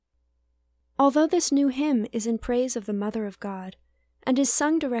Although this new hymn is in praise of the Mother of God, and is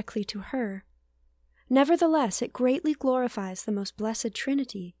sung directly to her, nevertheless it greatly glorifies the most blessed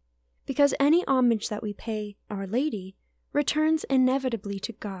Trinity, because any homage that we pay Our Lady returns inevitably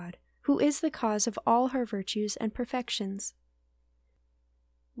to God, who is the cause of all her virtues and perfections.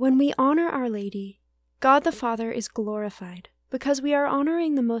 When we honor Our Lady, God the Father is glorified, because we are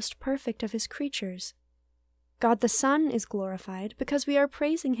honoring the most perfect of his creatures. God the Son is glorified, because we are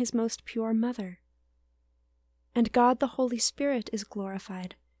praising his most pure Mother. And God the Holy Spirit is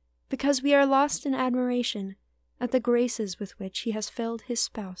glorified, because we are lost in admiration at the graces with which he has filled his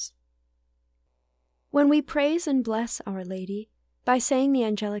spouse. When we praise and bless Our Lady by saying the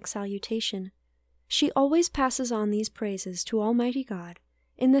angelic salutation, she always passes on these praises to Almighty God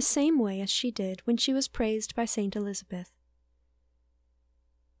in the same way as she did when she was praised by Saint Elizabeth.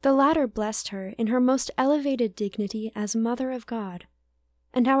 The latter blessed her in her most elevated dignity as Mother of God,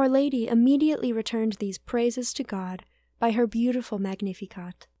 and Our Lady immediately returned these praises to God by her beautiful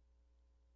Magnificat.